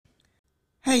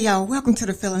Hey y'all, welcome to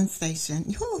the Filling Station.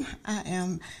 Whew, I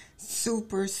am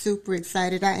super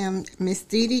excited. I am Miss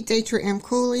Dee Dee Datra M.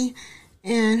 Cooley.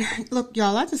 And look,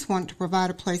 y'all, I just wanted to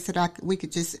provide a place that we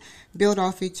could just build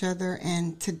off each other.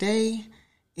 And today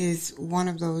is one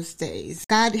of those days.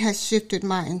 God has shifted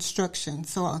my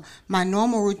instructions. So my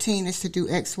normal routine is to do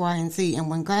X, Y, and Z. And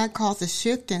when God calls a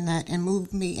shift in that and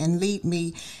move me and lead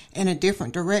me in a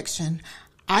different direction,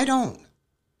 I don't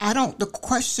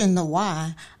question the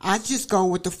why. I just go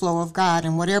with the flow of God,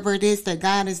 and whatever it is that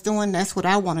God is doing, that's what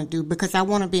I want to do, because I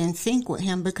want to be in sync with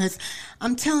him. Because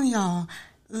I'm telling y'all,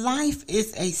 life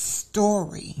is a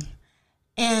story.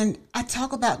 And I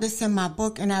talk about this in my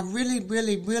book, and I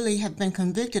really have been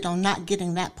convicted on not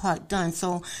getting that part done.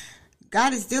 So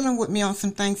God is dealing with me on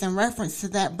some things in reference to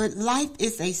that, but life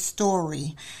is a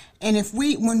story. And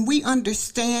when we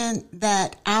understand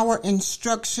that our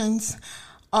instructions,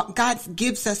 God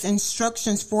gives us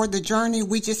instructions for the journey.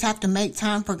 We just have to make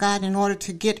time for God in order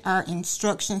to get our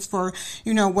instructions for,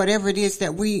 whatever it is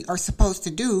that we are supposed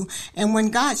to do. And when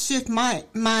God shifts my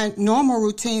normal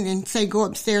routine and say, go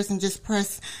upstairs and just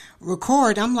press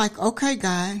record, I'm like, okay,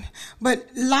 God. But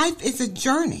life is a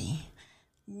journey.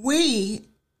 We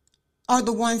are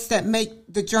the ones that make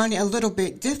the journey a little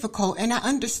bit difficult. And I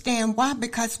understand why,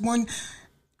 because when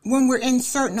we're in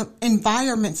certain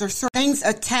environments or certain things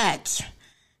attach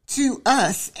to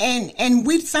us, and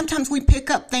sometimes we pick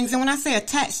up things, and when I say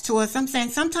attached to us, I'm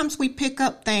saying sometimes we pick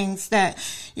up things that,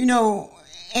 and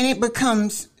it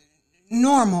becomes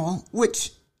normal,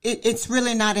 which it's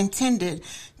really not intended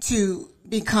to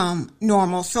become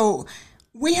normal. So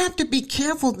we have to be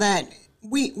careful that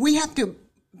we have to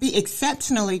be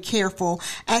exceptionally careful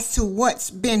as to what's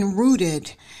been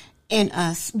rooted in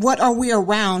us. What are we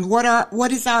around?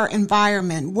 What is our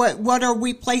environment? What are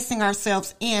we placing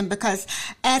ourselves in? Because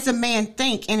as a man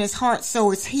think in his heart,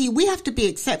 so is he. We have to be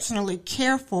exceptionally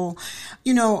careful.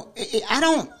 I'm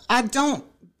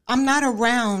not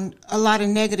around a lot of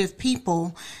negative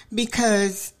people,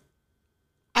 because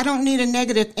I don't need a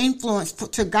negative influence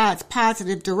to God's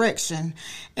positive direction.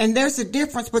 And there's a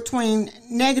difference between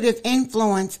negative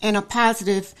influence and a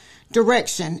positive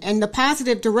direction. And the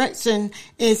positive direction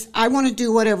is, I want to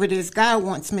do whatever it is God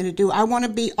wants me to do. I want to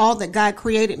be all that God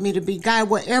created me to be. God,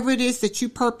 whatever it is that you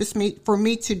purpose for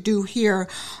me to do here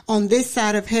on this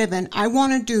side of heaven, I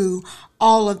want to do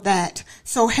all of that.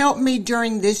 So help me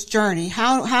during this journey.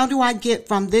 How do I get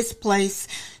from this place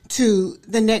to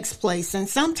the next place? And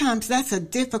sometimes that's a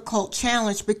difficult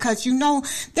challenge, because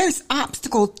there's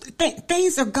obstacles.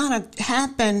 Things are gonna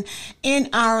happen in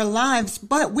our lives,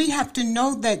 but we have to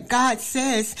know that God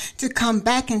says to come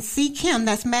back and seek him.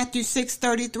 That's Matthew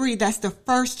 6:33. That's the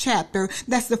first chapter.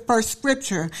 That's the first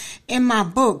scripture in my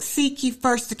book. Seek ye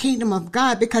first the kingdom of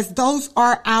God, because those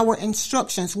are our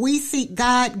instructions. We seek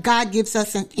God. God gives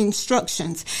us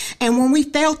instructions. And when we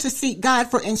fail to seek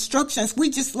God for instructions, we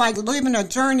just like living a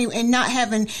journey and not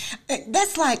having,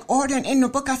 that's like ordering, in the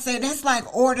book I said, that's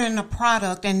like ordering a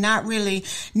product and not really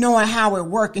knowing how it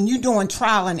works, and you doing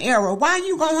trial and error. Why are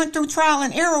you going through trial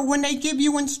and error when they give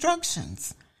you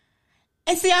instructions?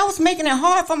 And see, I was making it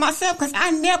hard for myself, because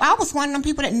I was one of them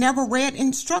people that never read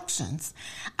instructions.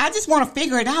 I just want to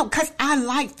figure it out, because I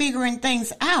like figuring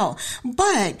things out.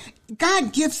 But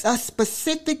God gives us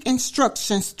specific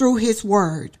instructions through his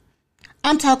word.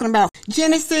 I'm talking about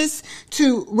Genesis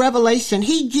to Revelation.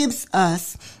 He gives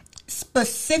us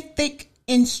specific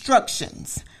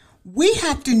instructions. We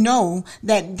have to know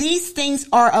that these things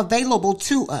are available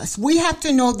to us. We have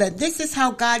to know that this is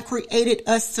how God created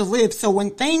us to live. So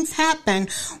when things happen,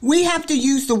 we have to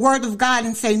use the word of God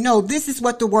and say, no, this is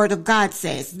what the word of God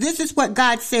says. This is what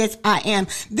God says I am.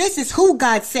 This is who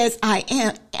God says I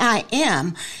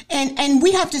am. And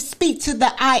we have to speak to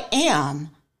the I am.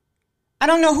 I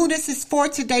don't know who this is for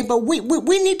today, but we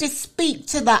need to speak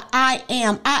to the I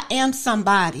am. I am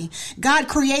somebody. God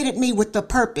created me with a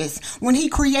purpose. When he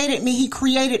created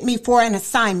me for an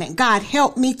assignment. God,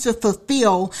 help me to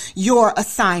fulfill your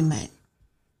assignment.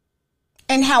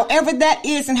 And however that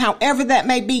is and however that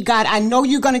may be, God, I know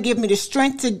you're going to give me the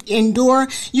strength to endure.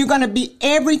 You're going to be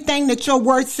everything that your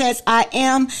word says I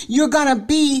am. You're going to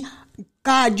be,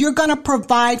 God, you're going to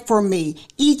provide for me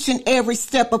each and every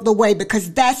step of the way,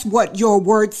 because that's what your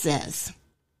word says.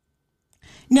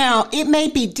 Now, it may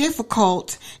be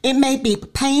difficult. It may be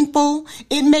painful.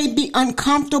 It may be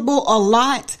uncomfortable a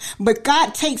lot, but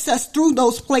God takes us through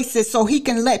those places so he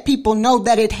can let people know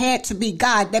that it had to be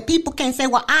God, that people can say,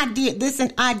 well, I did this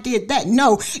and I did that.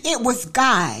 No, it was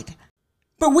God.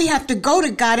 But we have to go to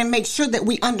God and make sure that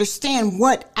we understand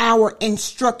what our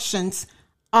instructions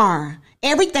are.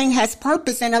 Everything has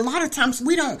purpose, and a lot of times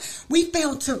we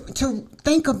fail to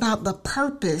think about the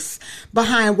purpose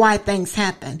behind why things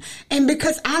happen. And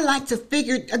because I like to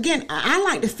figure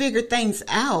things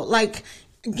out,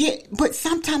 but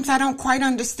sometimes I don't quite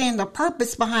understand the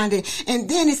purpose behind it. And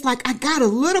then it's like I got a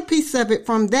little piece of it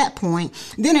from that point.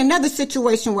 Then another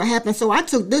situation will happen. So I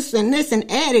took this and this and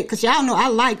added, because y'all know I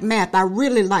like math. I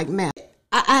really like math.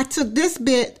 I took this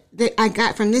bit that I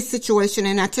got from this situation,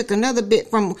 and I took another bit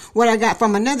from what I got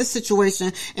from another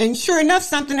situation, and sure enough,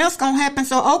 something else gonna happen.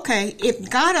 So, okay, if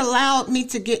God allowed me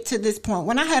to get to this point,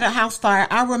 when I had a house fire,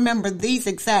 I remember these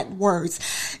exact words.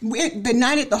 The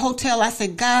night at the hotel, I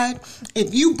said, God,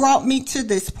 if you brought me to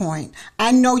this point,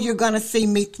 I know you're gonna see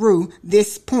me through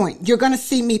this point. You're gonna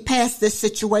see me past this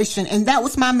situation. And that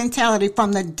was my mentality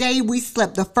from the day we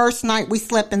slept, the first night we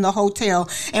slept in the hotel,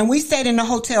 and we stayed in the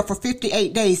hotel for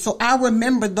 58 days. So I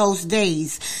remember those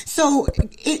days. So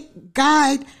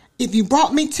God, if you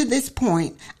brought me to this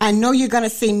point, I know you're going to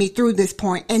see me through this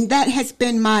point. And that has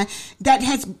been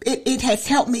it has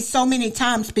helped me so many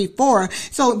times before.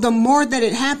 So the more that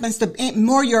it happens, the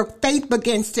more your faith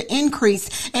begins to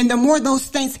increase. And the more those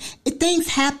things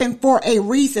happen for a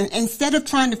reason. Instead of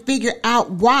trying to figure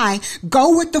out why,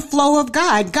 go with the flow of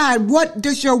God. God, what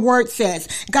does your word says?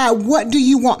 God, what do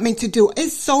you want me to do?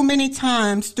 It's so many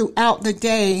times throughout the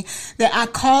day that I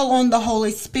call on the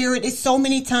Holy Spirit. It's so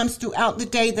many times throughout the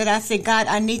day that I say, God,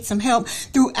 I need some help.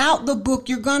 Throughout the book,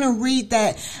 you're going to read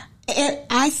that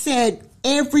I said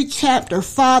every chapter,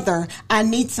 Father, I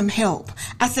need some help.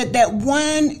 I said that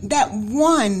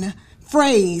one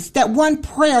phrase, that one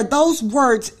prayer, those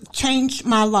words changed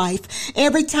my life.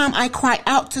 Every time I cry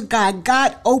out to God,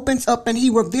 God opens up and he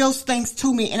reveals things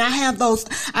to me. And I have those,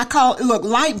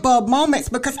 light bulb moments,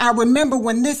 because I remember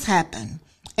when this happened.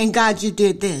 And God, you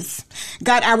did this.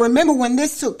 God, I remember when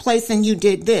this took place and you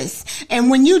did this.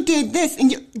 And when you did this,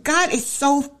 God is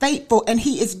so faithful, and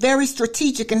he is very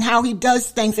strategic in how he does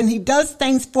things, and he does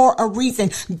things for a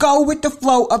reason. Go with the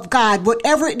flow of God.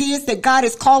 Whatever it is that God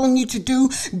is calling you to do,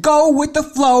 go with the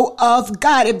flow of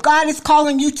God. If God is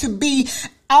calling you to be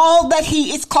all that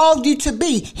he is called you to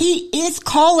be, he is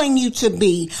calling you to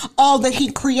be all that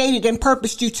he created and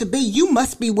purposed you to be. You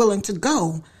must be willing to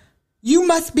go. You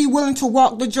must be willing to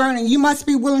walk the journey. You must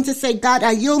be willing to say, God,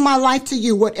 I yield my life to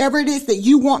you. Whatever it is that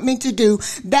you want me to do,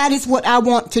 that is what I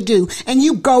want to do. And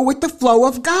you go with the flow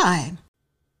of God.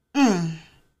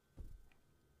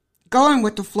 Going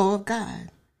with the flow of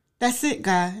God. That's it,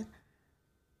 God.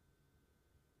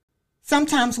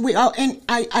 Sometimes and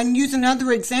I use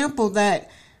another example that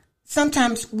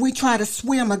sometimes we try to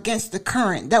swim against the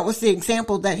current. That was the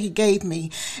example that he gave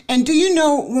me. And do you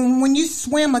know, when you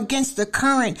swim against the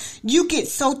current, you get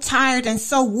so tired and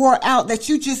so wore out that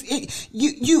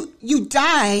you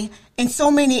die in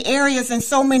so many areas, in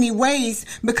so many ways,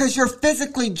 because you're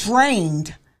physically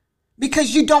drained,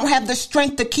 because you don't have the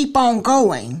strength to keep on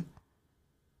going.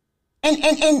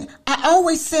 And I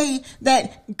always say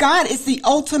that God is the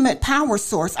ultimate power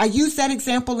source. I use that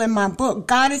example in my book.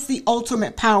 God is the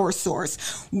ultimate power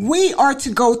source. We are to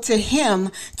go to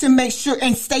him to make sure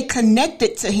and stay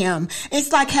connected to him.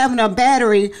 It's like having a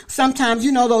battery. Sometimes,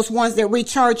 those ones that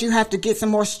recharge, you have to get some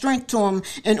more strength to them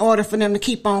in order for them to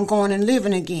keep on going and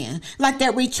living again. Like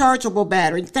that rechargeable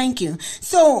battery. Thank you.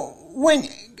 So when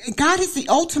God is the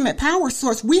ultimate power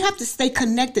source, we have to stay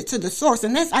connected to the source.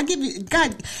 And I give you,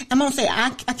 God, I'm going to say, I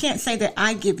can't say that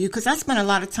I give you, because I spent a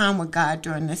lot of time with God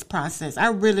during this process. I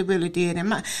really, really did.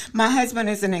 And my husband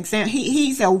is an example.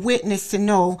 He's a witness to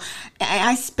know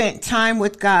I spent time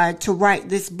with God to write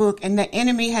this book, and the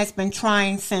enemy has been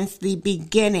trying since the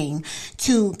beginning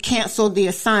to cancel the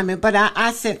assignment. But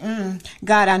I said,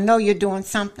 God, I know you're doing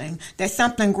something. That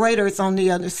something greater is on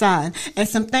the other side. And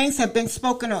some things have been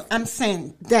spoken of. I'm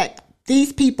saying that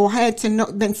these people had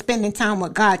to been spending time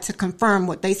with God to confirm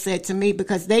what they said to me,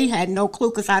 because they had no clue,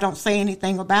 because I don't say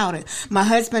anything about it. My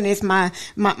husband is my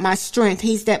strength.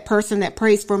 He's that person that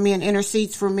prays for me and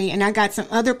intercedes for me. And I got some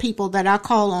other people that I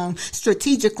call on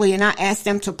strategically, and I ask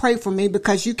them to pray for me,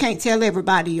 because you can't tell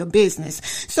everybody your business.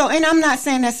 So, and I'm not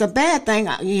saying that's a bad thing.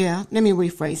 Let me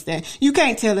rephrase that. You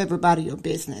can't tell everybody your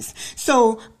business.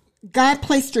 So God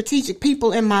placed strategic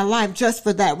people in my life just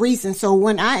for that reason. So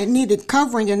when I needed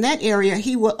covering in that area,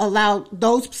 he will allow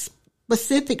those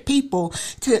specific people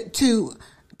to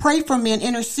pray for me and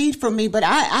intercede for me. But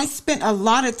I spent a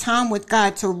lot of time with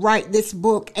God to write this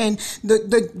book. And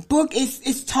the book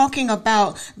is talking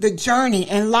about the journey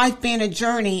and life being a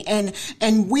journey.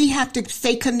 And we have to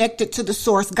stay connected to the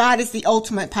source. God is the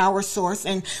ultimate power source.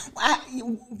 And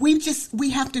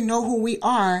we have to know who we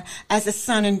are as a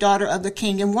son and daughter of the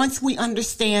King. And once we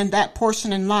understand that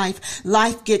portion in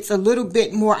life gets a little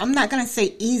bit more, I'm not going to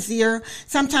say easier.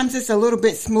 Sometimes it's a little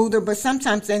bit smoother, but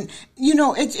sometimes, and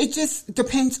it just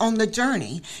depends on the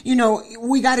journey.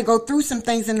 We got to go through some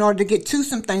things in order to get to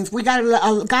some things.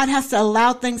 God has to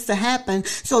allow things to happen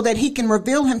so that he can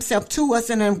reveal himself to us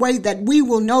in a way that we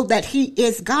will know that he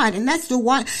is God. And that's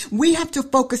why we have to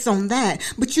focus on that.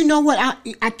 But you know what?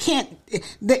 I can't.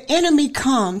 The enemy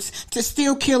comes to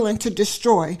steal, kill, and to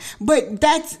destroy. But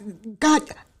that's God.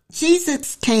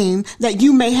 Jesus came that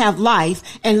you may have life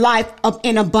and life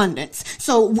in abundance.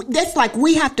 So that's like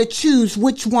we have to choose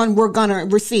which one we're going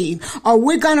to receive. Are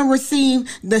we going to receive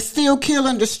the steal, kill,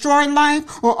 and destroy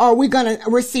life? Or are we going to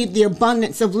receive the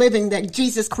abundance of living that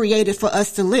Jesus created for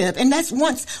us to live? And that's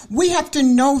once we have to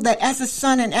know that as a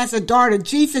son and as a daughter,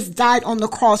 Jesus died on the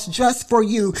cross just for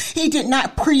you. He did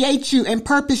not create you and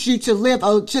purpose you to live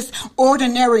a just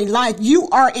ordinary life. You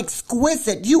are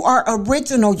exquisite. You are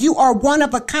original. You are one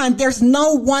of a kind. There's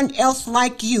no one else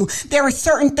like you. There are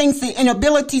certain things and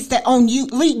abilities that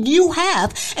you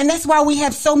have. And that's why we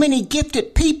have so many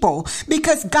gifted people,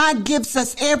 because God gives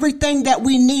us everything that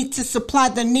we need to supply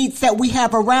the needs that we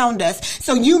have around us.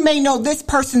 So you may know this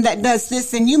person that does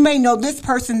this, and you may know this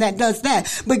person that does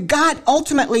that. But God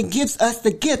ultimately gives us the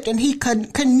gift, and he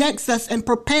connects us and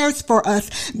prepares for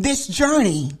us this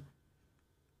journey.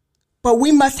 But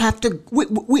we must have to,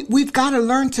 we've got to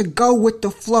learn to go with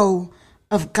the flow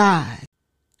of God.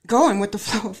 Going with the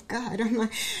flow of God. I'm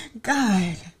like,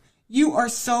 God, you are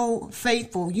so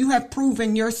faithful. You have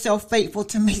proven yourself faithful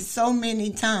to me so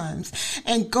many times.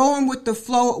 And going with the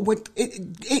flow, with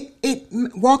it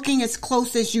walking as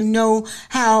close as you know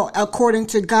how, according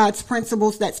to God's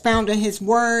principles that's found in his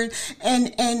word,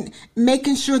 and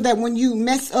making sure that when you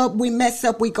mess up,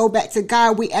 we go back to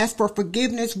God. We ask for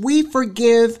forgiveness. We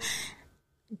forgive.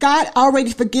 God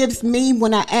already forgives me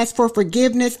when I ask for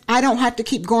forgiveness. I don't have to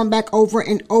keep going back over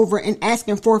and over and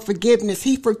asking for forgiveness.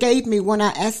 He forgave me when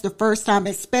I asked the first time,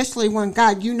 especially when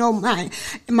God,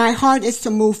 my heart is to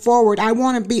move forward. I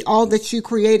want to be all that you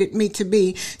created me to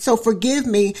be. So forgive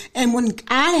me. And when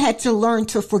I had to learn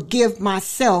to forgive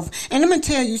myself, and I'm going to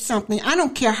tell you something, I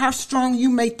don't care how strong you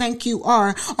may think you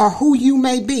are or who you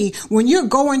may be. When you're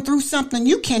going through something,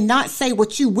 you cannot say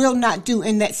what you will not do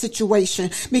in that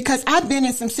situation, because I've been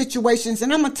in some situations,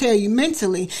 and I'm gonna tell you,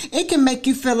 mentally, it can make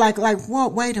you feel like, whoa,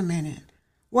 wait a minute,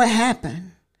 what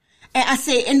happened? And I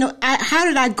say, how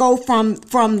did I go from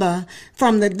the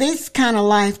this kind of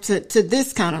life to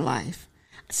this kind of life?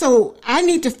 So I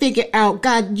need to figure out,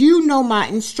 God, you know my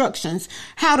instructions.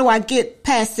 How do I get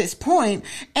past this point?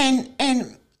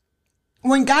 And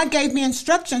when God gave me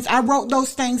instructions, I wrote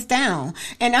those things down,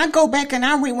 and I go back and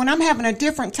I read. When I'm having a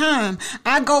different time,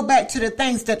 I go back to the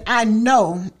things that I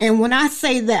know. And when I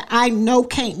say that I know,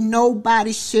 can't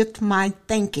nobody shift my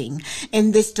thinking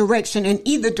in this direction, in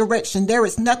either direction. There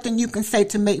is nothing you can say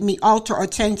to make me alter or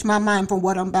change my mind from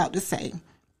what I'm about to say.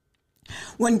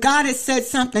 When God has said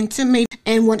something to me,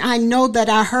 and when I know that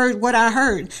I heard what I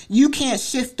heard, you can't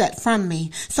shift that from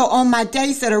me. So on my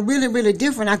days that are really, really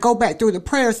different, I go back through the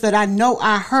prayers that I know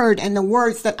I heard and the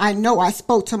words that I know I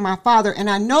spoke to my Father. And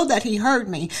I know that he heard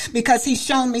me, because he's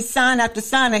shown me sign after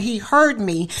sign that he heard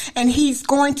me, and he's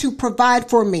going to provide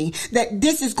for me, that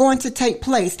this is going to take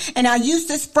place. And I use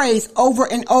this phrase over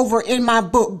and over in my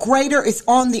book, greater is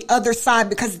on the other side,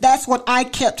 because that's what I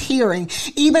kept hearing.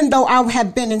 Even though I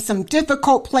have been in some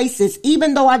difficult places,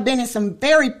 even though I've been in some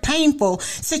very painful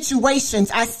situations,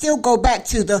 I still go back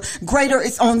to the greater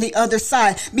is on the other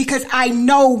side, because I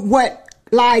know what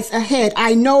lies ahead.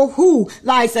 I know who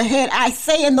lies ahead. I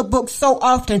say in the book so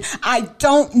often, I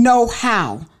don't know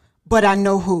how, but I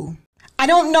know who. I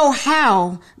don't know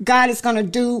how God is going to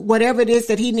do whatever it is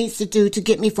that he needs to do to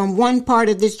get me from one part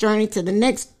of this journey to the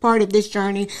next part of this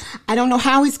journey. I don't know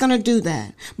how he's going to do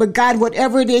that. But God,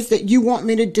 whatever it is that you want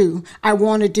me to do, I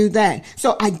want to do that.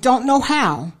 So I don't know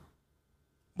how,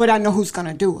 but I know who's going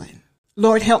to do it.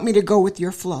 Lord, help me to go with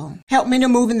your flow. Help me to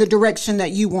move in the direction that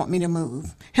you want me to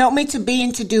move. Help me to be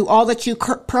and to do all that you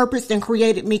purposed and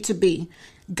created me to be.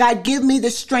 God, give me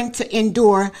the strength to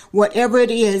endure whatever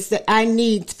it is that I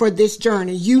need for this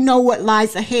journey. You know what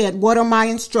lies ahead. What are my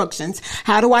instructions?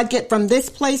 How do I get from this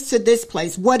place to this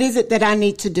place? What is it that I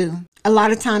need to do? A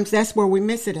lot of times that's where we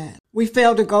miss it at. We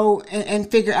fail to go and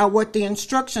figure out what the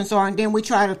instructions are, and then we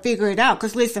try to figure it out.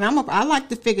 Because listen, I like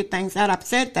to figure things out. I've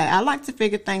said that. I like to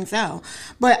figure things out.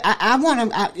 But I'm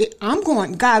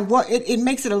going, God, it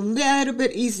makes it a little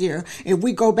bit easier if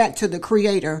we go back to the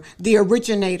creator, the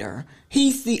originator.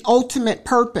 He's the ultimate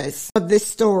purpose of this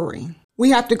story. We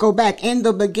have to go back in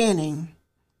the beginning.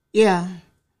 Yeah.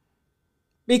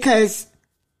 Because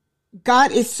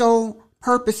God is so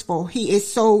purposeful. He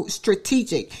is so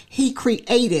strategic. He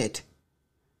created.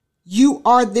 You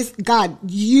are this God.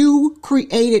 You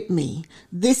created me.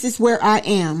 This is where I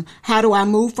am. How do I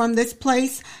move from this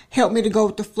place? Help me to go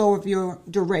with the flow of your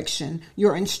direction,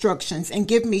 your instructions, and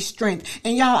give me strength.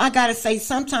 And y'all, I got to say,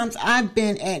 sometimes I've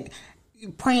been at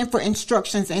praying for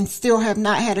instructions and still have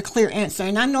not had a clear answer.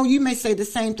 And I know you may say the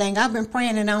same thing. I've been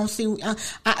praying and I don't see,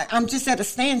 I'm just at a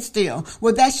standstill.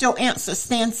 Well, that's your answer.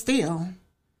 Stand still.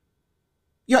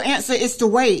 Your answer is to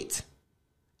wait.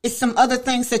 It's some other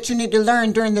things that you need to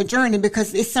learn during the journey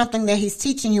because it's something that he's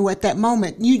teaching you at that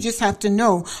moment. You just have to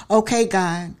know, okay,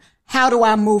 God, how do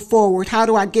I move forward? How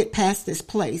do I get past this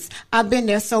place? I've been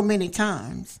there so many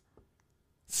times.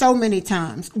 So many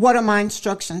times. What are my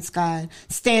instructions, God?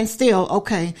 Stand still.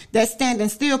 Okay. That standing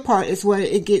still part is where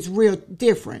it gets real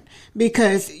different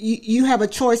because you have a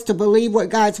choice to believe what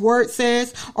God's word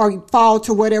says or fall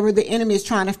to whatever the enemy is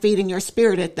trying to feed in your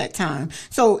spirit at that time.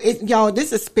 So y'all,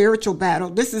 this is a spiritual battle.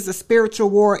 This is a spiritual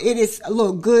war. It is,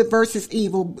 look, good versus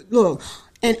evil. Look,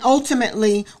 and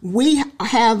ultimately we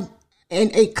have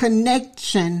a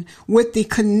connection with the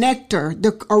connector,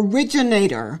 the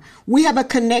originator. We have a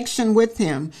connection with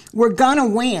him. We're gonna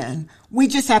win. We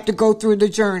just have to go through the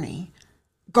journey.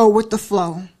 Go with the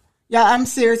flow. Yeah, I'm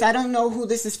serious. I don't know who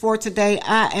this is for today.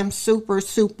 I am super,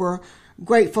 super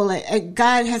grateful.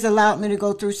 God has allowed me to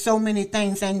go through so many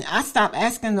things, and I stopped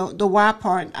asking the why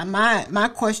part. My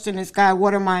question is, God,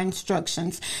 what are my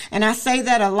instructions? And I say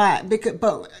that a lot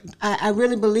but I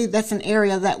really believe that's an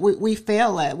area that we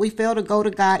fail at. We fail to go to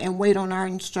God and wait on our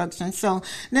instructions. So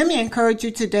let me encourage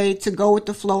you today to go with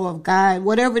the flow of God.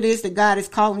 Whatever it is that God is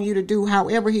calling you to do,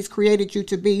 however he's created you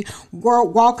to be,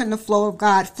 walk in the flow of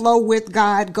God, flow with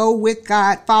God, go with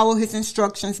God, follow his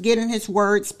instructions, get in his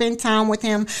word, spend time with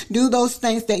him, do those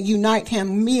things that unite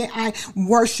him. I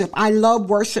worship. I love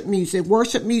worship music.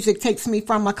 Worship music takes me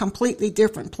from a completely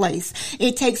different place.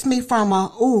 It takes me from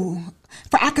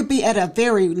I could be at a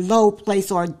very low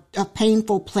place or a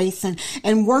painful place,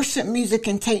 and worship music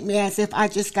can take me as if I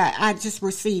just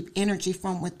received energy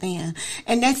from within.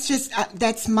 And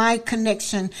that's my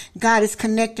connection. God is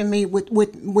connecting me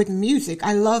with music.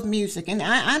 I love music, and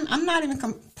I'm not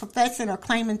even professing or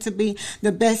claiming to be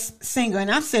the best singer.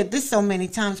 And I've said this so many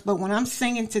times, but when I'm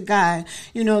singing to God,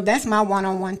 that's my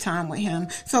one-on-one time with him.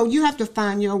 So you have to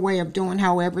find your way of doing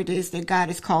however it is that God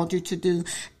has called you to do.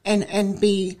 And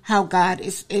be how God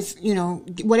is,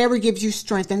 whatever gives you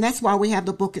strength. And that's why we have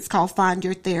the book. It's called Find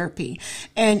Your Therapy.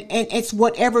 And it's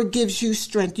whatever gives you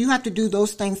strength. You have to do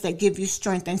those things that give you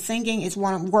strength. And singing is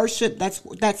one of worship.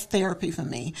 That's therapy for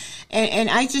me.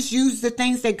 And I just use the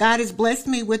things that God has blessed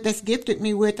me with, that's gifted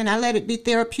me with, and I let it be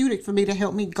therapeutic for me to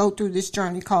help me go through this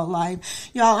journey called life.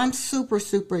 Y'all, I'm super,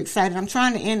 super excited. I'm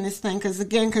trying to end this thing because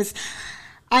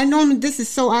this is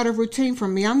so out of routine for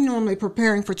me. I'm normally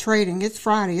preparing for trading. It's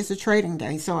Friday. It's a trading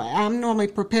day. So I'm normally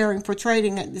preparing for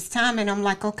trading at this time. And I'm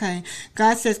like, okay,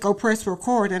 God says go press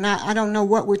record. And I don't know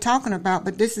what we're talking about,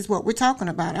 but this is what we're talking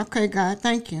about. Okay, God,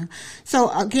 thank you.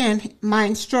 So again, my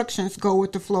instructions go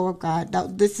with the flow of God.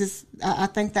 I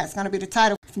think that's going to be the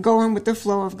title. Going with the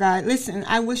flow of God. Listen,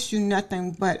 I wish you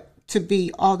nothing but to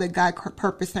be all that God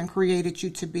purposed and created you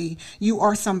to be. You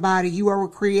are somebody. You are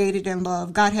created in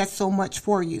love. God has so much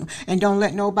for you. And don't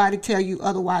let nobody tell you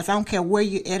otherwise. I don't care where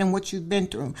you're at and what you've been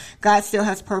through. God still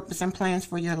has purpose and plans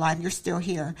for your life. You're still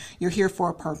here. You're here for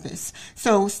a purpose.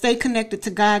 So stay connected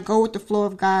to God. Go with the flow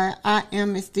of God. I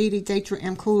am Miss Didi Datra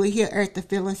M. Cooley here at the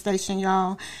filling station,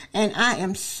 y'all. And I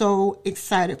am so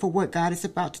excited for what God is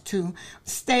about to do.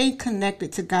 Stay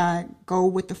connected to God. Go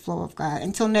with the flow of God.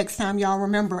 Until next time, y'all,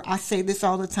 remember, I say this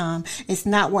all the time. It's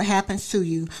not what happens to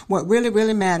you. What really,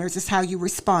 really matters is how you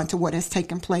respond to what has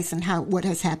taken place and what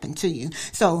has happened to you.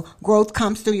 So growth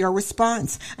comes through your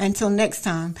response. Until next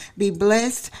time, be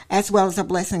blessed as well as a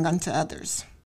blessing unto others.